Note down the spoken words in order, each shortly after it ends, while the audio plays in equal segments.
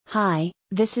Hi,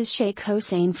 this is Sheikh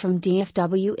Hossein from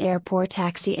DFW Airport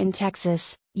Taxi in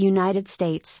Texas, United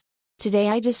States. Today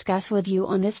I discuss with you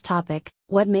on this topic,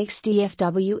 what makes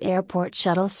DFW Airport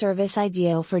shuttle service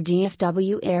ideal for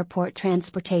DFW Airport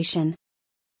transportation.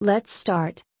 Let's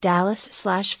start.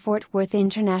 Dallas/Fort Worth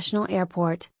International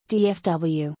Airport,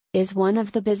 DFW, is one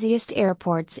of the busiest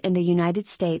airports in the United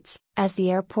States, as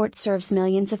the airport serves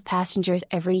millions of passengers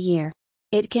every year.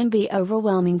 It can be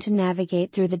overwhelming to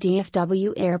navigate through the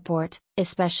DFW airport,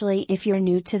 especially if you're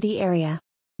new to the area.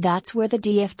 That's where the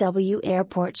DFW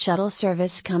Airport Shuttle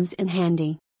Service comes in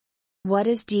handy. What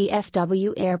is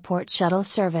DFW Airport Shuttle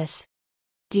Service?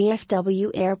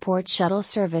 DFW Airport Shuttle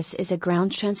Service is a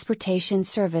ground transportation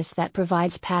service that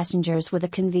provides passengers with a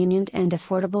convenient and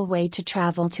affordable way to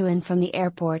travel to and from the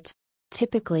airport.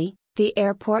 Typically, the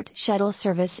airport shuttle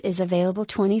service is available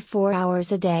 24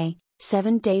 hours a day,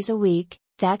 7 days a week.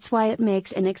 That's why it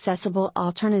makes an accessible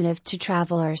alternative to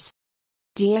travelers.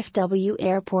 DFW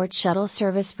Airport Shuttle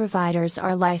Service providers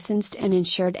are licensed and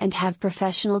insured and have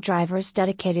professional drivers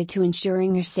dedicated to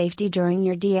ensuring your safety during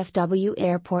your DFW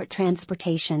Airport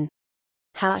transportation.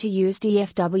 How to use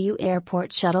DFW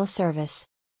Airport Shuttle Service.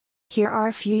 Here are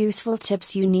a few useful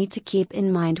tips you need to keep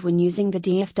in mind when using the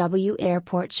DFW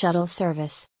Airport Shuttle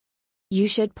Service. You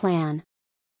should plan.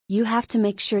 You have to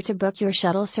make sure to book your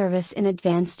shuttle service in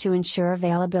advance to ensure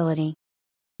availability.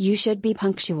 You should be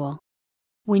punctual.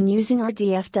 When using our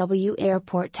DFW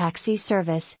Airport taxi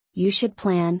service, you should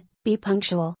plan, be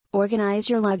punctual, organize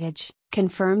your luggage,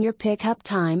 confirm your pickup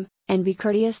time, and be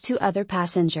courteous to other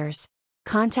passengers.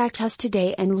 Contact us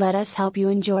today and let us help you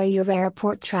enjoy your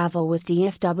airport travel with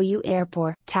DFW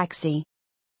Airport Taxi.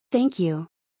 Thank you.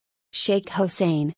 Sheikh Hossein.